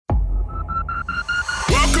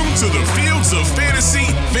to the Fields of Fantasy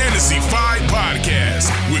Fantasy 5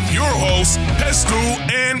 podcast with your hosts, Pestell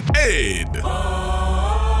and Ed.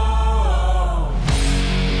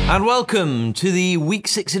 And welcome to the Week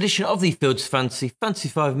 6 edition of the Fields of Fantasy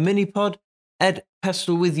 5 mini-pod. Ed,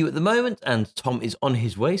 Pestell with you at the moment, and Tom is on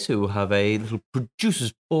his way, so we'll have a little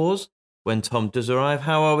producer's pause when Tom does arrive.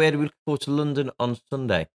 How are we, Ed? We look forward to London on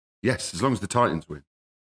Sunday. Yes, as long as the Titans win.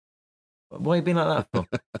 Why are you being like that for?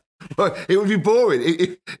 Well, it would be boring.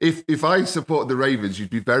 If I support the Ravens, you'd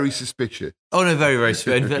be very suspicious. Oh, no, very, very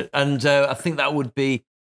suspicious. And I think that would be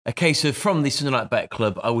a case of, from the Sunday Night Bet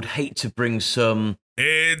Club, I would hate to bring some...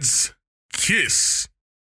 Ed's Kiss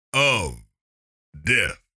of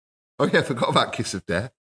Death. Oh, yeah, I forgot about Kiss of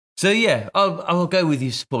Death. So, yeah, I'll go with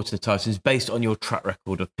you supporting the Titans based on your track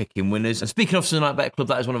record of picking winners. And speaking of Sunday Night Bet Club,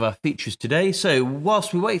 that is one of our features today. So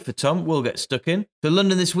whilst we wait for Tom, we'll get stuck in. So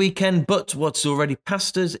London this weekend, but what's already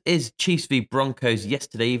past us is Chiefs v Broncos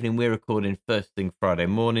yesterday evening. We're recording first thing Friday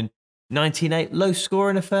morning. 19-8, low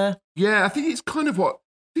scoring affair. Yeah, I think it's kind of what...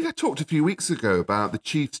 I think I talked a few weeks ago about the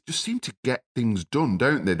Chiefs just seem to get things done,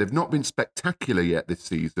 don't they? They've not been spectacular yet this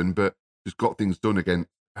season, but just got things done against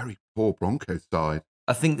a very poor Broncos side.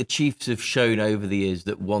 I think the Chiefs have shown over the years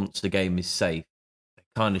that once the game is safe, they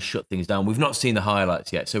kind of shut things down. We've not seen the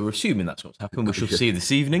highlights yet, so we're assuming that's what's happened. We shall see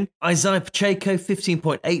this evening. Isaiah Pacheco,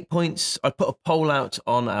 15.8 points. I put a poll out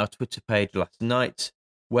on our Twitter page last night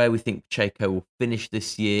where we think Pacheco will finish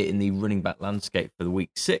this year in the running back landscape for the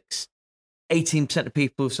Week 6. 18% of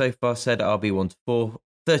people so far said RB 1 to 4,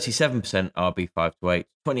 37% RB 5 to 8,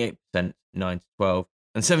 28% 9 to 12,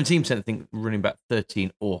 and 17% think running back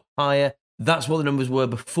 13 or higher. That's what the numbers were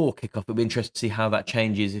before kickoff. It'll be interesting to see how that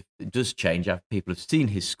changes, if it does change after people have seen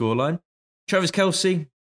his scoreline. Travis Kelce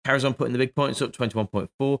carries on putting the big points up,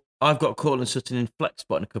 21.4. I've got Cortland Sutton in flex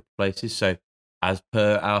spot in a couple of places, so as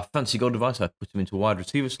per our fancy goal device, I put him into a wide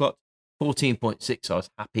receiver slot, 14.6. I was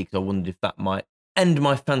happy because I wondered if that might end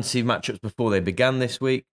my fancy matchups before they began this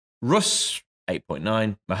week. Russ,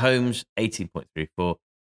 8.9. Mahomes, 18.34.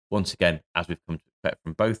 Once again, as we've come to expect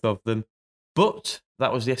from both of them. But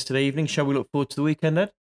that was yesterday evening. Shall we look forward to the weekend,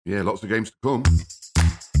 Ed? Yeah, lots of games to come.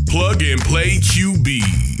 Plug and Play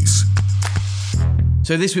QBs.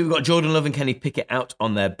 So this week we've got Jordan Love and Kenny Pickett out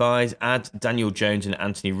on their buys. Add Daniel Jones and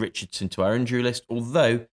Anthony Richardson to our injury list.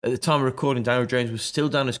 Although, at the time of recording, Daniel Jones was still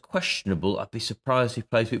down as questionable. I'd be surprised if he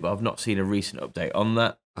plays week, but I've not seen a recent update on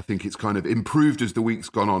that. I think it's kind of improved as the week's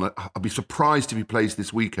gone on. I'd be surprised if he plays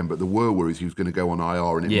this weekend, but there were worries he was going to go on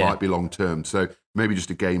IR and it might be long-term. So maybe just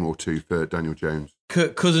a game or two for Daniel Jones.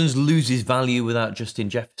 Kirk Cousins loses value without Justin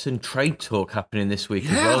Jefferson. Trade talk happening this week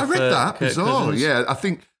as well. Yeah, I read that. Kirk Bizarre. Cousins. Yeah, I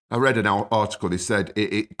think I read an article. They said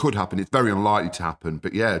it could happen. It's very unlikely to happen.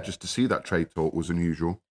 But yeah, just to see that trade talk was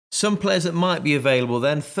unusual. Some players that might be available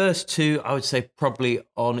then. First two, I would say probably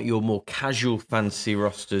on your more casual fantasy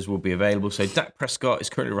rosters will be available. So Dak Prescott is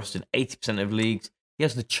currently rostered in 80% of leagues. He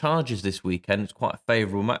has the Chargers this weekend. It's quite a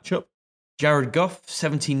favourable matchup. Jared Goff,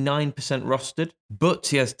 79% rostered, but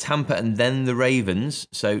he has Tampa and then the Ravens.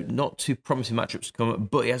 So not too promising matchups to come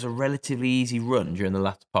up, but he has a relatively easy run during the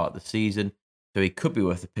latter part of the season. So he could be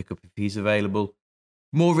worth a pickup if he's available.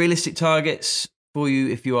 More realistic targets for you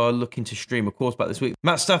if you are looking to stream a quarterback this week.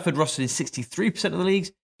 Matt Stafford rostered in 63% of the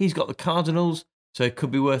leagues. He's got the Cardinals, so it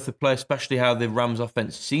could be worth a play, especially how the Rams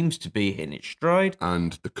offense seems to be hitting its stride.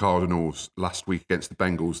 And the Cardinals last week against the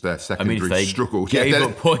Bengals, their secondary struggled. Gave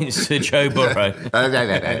up points to Joe Burrow.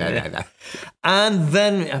 And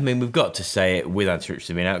then, we've got to say it with Anthony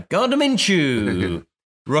Richardson being out. Gardner Minshew.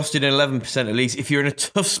 Rostered in 11% at least. If you're in a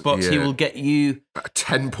tough spot, he will get you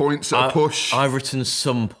 10 points at a push. I've written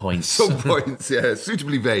some points. Some points, yeah,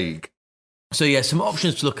 suitably vague. So yeah, some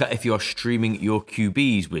options to look at if you're streaming your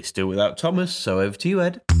QBs. We're still without Thomas, so over to you,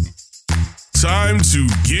 Ed. Time to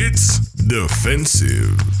get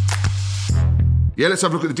defensive. Yeah, let's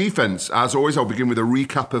have a look at the defense. As always, I'll begin with a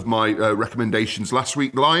recap of my recommendations last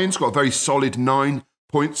week. Lions got a very solid 9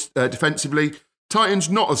 points defensively. Titans,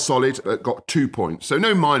 not as solid, but got 2 points. So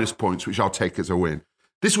no minus points, which I'll take as a win.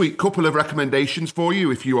 This week, couple of recommendations for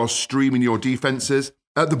you if you are streaming your defenses.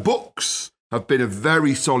 The Bucs have been a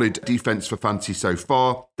very solid defense for fantasy so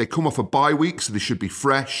far. They come off a bye week, so they should be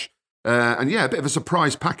fresh. And yeah, a bit of a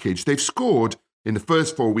surprise package. They've scored in the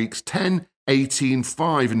first 4 weeks 10, 18,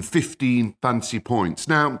 5 and 15 fantasy points.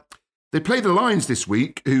 Now, they play the Lions this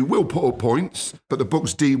week, who will put up points, but the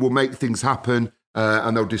Bucs D will make things happen.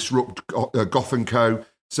 And they'll disrupt Goff and co.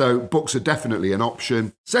 So Bucs are definitely an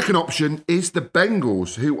option. Second option is the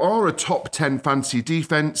Bengals, who are a top 10 fantasy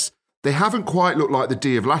defense. They haven't quite looked like the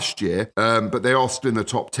D of last year, but they are still in the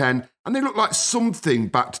top 10. And they look like something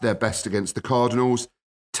back to their best against the Cardinals.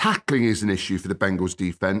 Tackling is an issue for the Bengals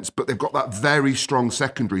defense, but they've got that very strong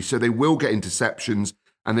secondary, so they will get interceptions,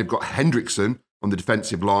 and they've got Hendrickson on the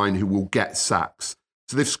defensive line who will get sacks.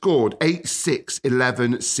 So they've scored 8, 6,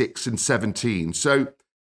 11, 6, and 17. So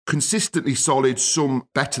consistently solid, some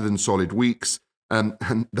better than solid weeks. And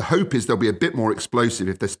the hope is they'll be a bit more explosive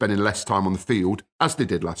if they're spending less time on the field, as they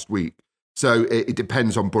did last week. So it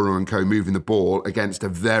depends on Burrow and co moving the ball against a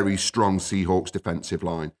very strong Seahawks defensive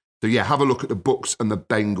line. So yeah, have a look at the Bucs and the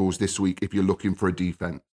Bengals this week if you're looking for a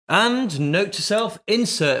defense. And note to self,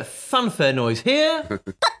 insert fanfare noise here.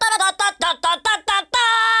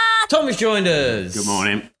 Tom has joined us. Good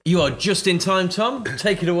morning. You are just in time, Tom.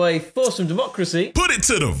 Take it away for some democracy. Put it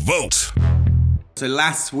to the vote. So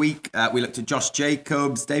last week, we looked at Josh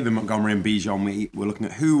Jacobs, David Montgomery and Bijan. We were looking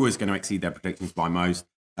at who was going to exceed their predictions by most.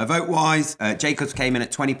 Vote-wise, Jacobs came in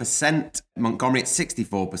at 20%, Montgomery at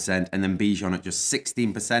 64%, and then Bijan at just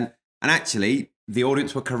 16%. And actually, the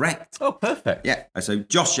audience were correct. Oh, perfect. Yeah. So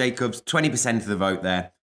Josh Jacobs, 20% of the vote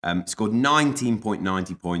there, scored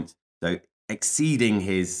 19.90 points, so exceeding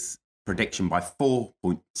his prediction by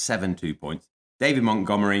 4.72 points. David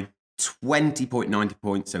Montgomery, 20.90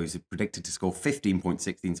 points, so he's predicted to score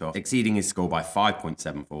 15.16, so exceeding his score by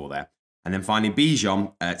 5.74 there. And then finally,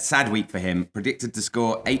 Bijan, sad week for him, predicted to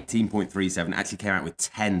score 18.37, actually came out with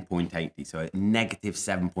 10.80, so a negative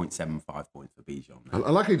 7.75 points for Bijan. I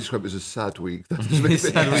like how you describe it as a sad week. That's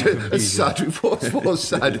a sad week. What's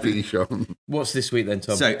sad, Bijan? What's this week then,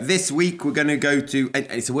 Tom? So this week we're going to go to, and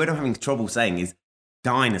it's a word I'm having trouble saying, is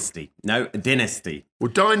dynasty. No, dynasty.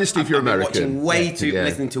 Well, dynasty if you're American.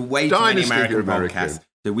 Listening to way too many American podcasts.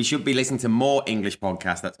 So we should be listening to more English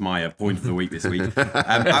podcasts. That's my point of the week this week.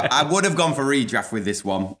 I would have gone for redraft with this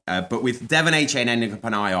one, but with Devon Achane ending up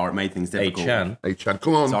on IR, it made things difficult. Achane,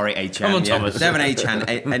 come on. Sorry, Achane. Come on, Thomas. Devon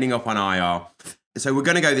Achane ending up on IR. So we're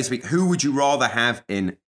going to go this week. Who would you rather have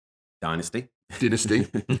in Dynasty? Dynasty.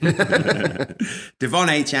 Devon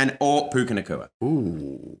Achane or Puka Nacua?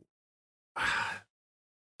 Ooh.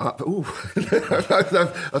 I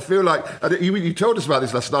feel like you told us about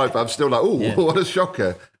this last night, but I'm still like, what a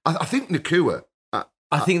shocker. I think Nacua.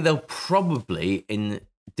 I think they'll probably, in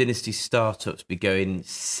Dynasty startups, be going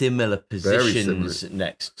similar positions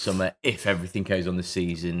next summer if everything goes on the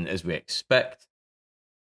season as we expect.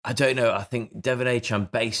 I don't know. I think Devon Achane,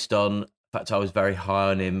 based on the fact I was very high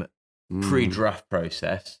on him pre-draft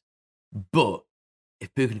process, but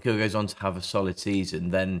if Puka Nacua goes on to have a solid season,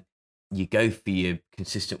 then you go for your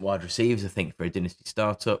consistent wide receivers, I think, for a Dynasty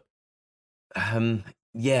startup. I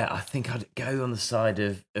think I'd go on the side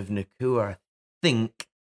of Nacua, I think,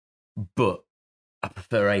 but I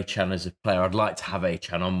prefer Achane as a player. I'd like to have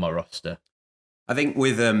Achane on my roster. I think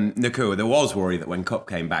with Nacua, there was worry that when Kupp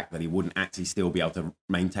came back that he wouldn't actually still be able to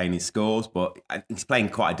maintain his scores, but he's playing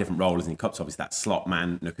quite a different role, isn't he? Kupp's obviously that slot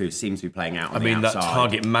man. Nacua seems to be playing out on the outside. That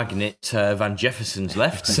target magnet Van Jefferson's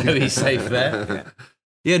left, so he's safe there.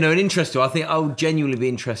 Yeah, no, an interesting. I think I'll genuinely be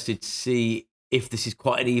interested to see if this is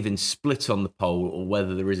quite an even split on the poll or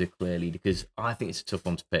whether there is a clear lead, because I think it's a tough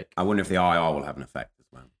one to pick. I wonder if the IR will have an effect as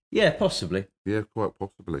well. Yeah, possibly. Yeah, quite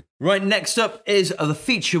possibly. Right, next up is the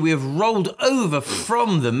feature we have rolled over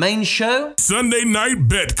from the main show. Sunday Night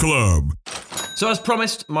Bet Club. So as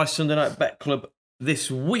promised, my Sunday Night Bet Club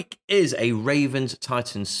this week is a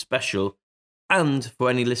Ravens-Titans special. And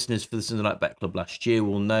for any listeners for the Sunday Night Bet Club last year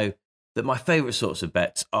will know that my favourite sorts of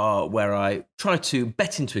bets are where I try to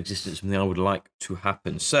bet into existence something I would like to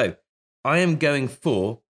happen. So I am going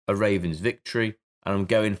for a Ravens victory, and I'm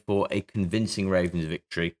going for a convincing Ravens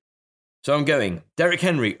victory. So I'm going Derrick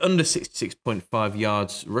Henry under 66.5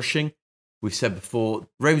 yards rushing. We've said before,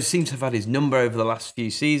 Ravens seem to have had his number over the last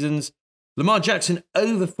few seasons. Lamar Jackson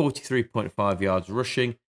over 43.5 yards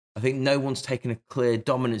rushing. I think no one's taken a clear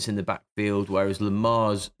dominance in the backfield, whereas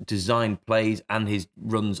Lamar's design plays and his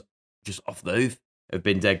runs just off the hoof have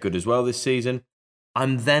been dead good as well this season.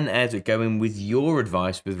 I'm then, Ed, going with your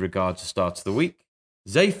advice with regard to start of the week.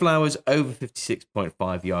 Zay Flowers over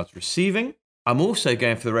 56.5 yards receiving. I'm also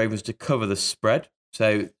going for the Ravens to cover the spread.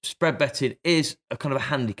 So spread betting is a kind of a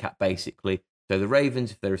handicap, basically. So the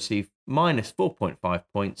Ravens, if they receive minus 4.5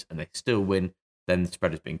 points and they still win, then the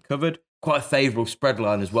spread has been covered. Quite a favourable spread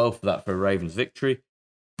line as well for that for a Ravens victory.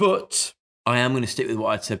 But I am going to stick with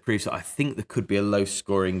what I'd said previously. I think there could be a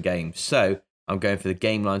low-scoring game. So I'm going for the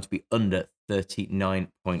game line to be under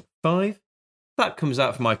 39.5. That comes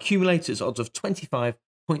out for my accumulators odds of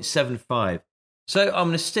 25.75. So I'm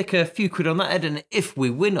going to stick a few quid on that, Ed, and if we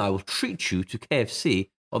win, I will treat you to KFC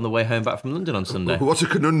on the way home back from London on Sunday. What a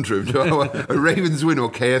conundrum. A Ravens win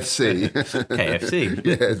or KFC?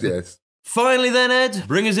 KFC. Yes. Finally then, Ed,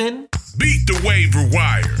 bring us in. Beat the waiver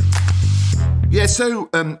wire. Yeah, so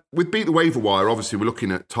with Beat the Waiver Wire, obviously we're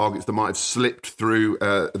looking at targets that might have slipped through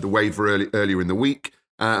the waiver earlier in the week.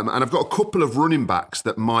 And I've got a couple of running backs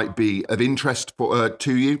that might be of interest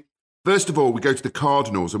to you. First of all, we go to the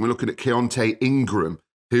Cardinals and we're looking at Keontae Ingram,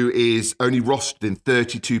 who is only rostered in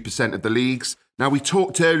 32% of the leagues. Now, we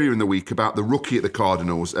talked earlier in the week about the rookie at the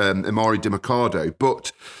Cardinals, Emari Demercado,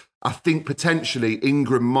 but I think potentially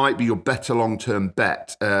Ingram might be your better long-term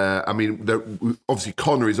bet. Obviously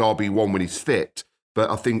Connor is RB1 when he's fit,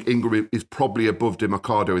 but I think Ingram is probably above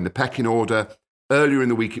Demercado in the pecking order. Earlier in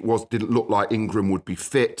the week, didn't look like Ingram would be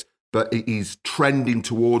fit, but he's trending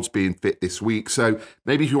towards being fit this week. So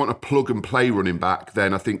maybe if you want a plug-and-play running back,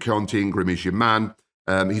 then I think Keontae Ingram is your man.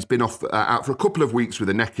 He's been out for a couple of weeks with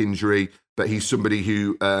a neck injury, but he's somebody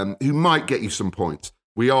who might get you some points.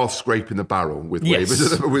 We are scraping the barrel with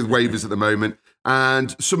waivers at the moment.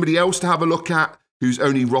 And somebody else to have a look at who's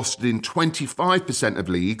only rostered in 25% of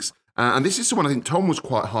leagues. And this is someone I think Tom was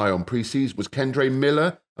quite high on pre-season, was Kendre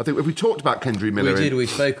Miller. I think we talked about Kendre Miller. We did. We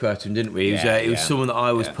spoke about him, didn't we? He was someone that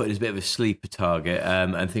I was putting as a bit of a sleeper target.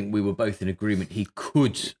 I think we were both in agreement he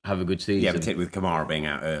could have a good season. Yeah, particularly with Kamara being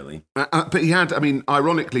out early. But he had,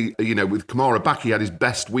 ironically, with Kamara back, he had his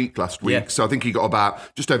best week last week. Yeah. So I think he got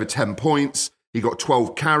about just over 10 points. He got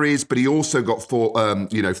 12 carries, but he also got 4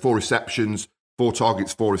 receptions, 4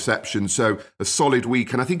 targets, 4 receptions. So a solid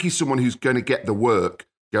week. And I think he's someone who's going to get the work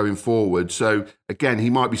going forward. So again, he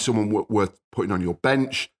might be someone worth putting on your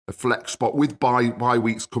bench, a flex spot with bye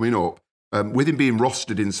weeks coming up. With him being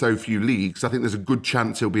rostered in so few leagues, I think there's a good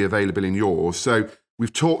chance he'll be available in yours. So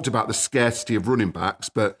we've talked about the scarcity of running backs,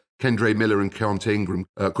 but Kendre Miller and Keontae Ingram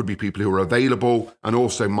could be people who are available and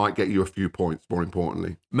also might get you a few points, more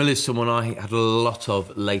importantly. Miller's someone I had a lot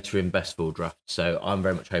of later in best ball drafts, so I'm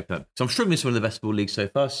very much hoping that. So I'm struggling with some of the best ball leagues so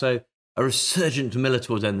far, so a resurgent Miller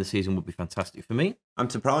towards the end of the season would be fantastic for me.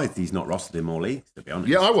 I'm surprised he's not rostered in more leagues, to be honest.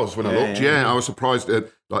 Yeah, I was when I looked. I was surprised.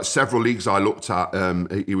 Like several leagues I looked at,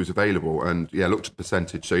 he was available, and looked at the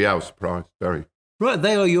percentage. So I was surprised, very. Right,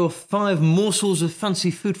 they are your 5 morsels of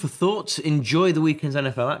fancy food for thought. Enjoy the weekend's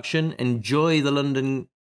NFL action. Enjoy the London.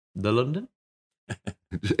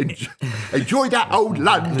 Enjoy that old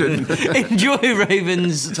London. Enjoy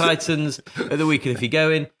Ravens, Titans at the weekend if you're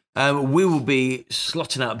going. We will be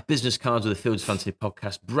slotting out business cards with the Fields Fantasy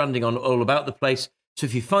Podcast, branding on all about the place. So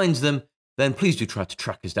if you find them, then please do try to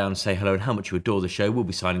track us down and say hello and how much you adore the show. We'll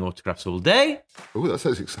be signing autographs all day. Oh, that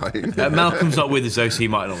sounds exciting. Malcolm's not with us, though, so he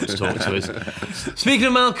might not want to talk to us. Speaking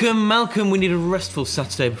of Malcolm, we need a restful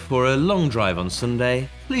Saturday before a long drive on Sunday.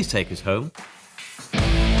 Please take us home.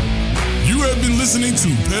 You have been listening to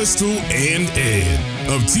Pestell and Ed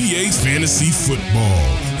of TH Fantasy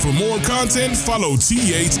Football. For more content, follow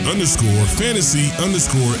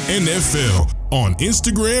TH_fantasy_NFL on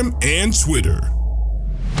Instagram and Twitter.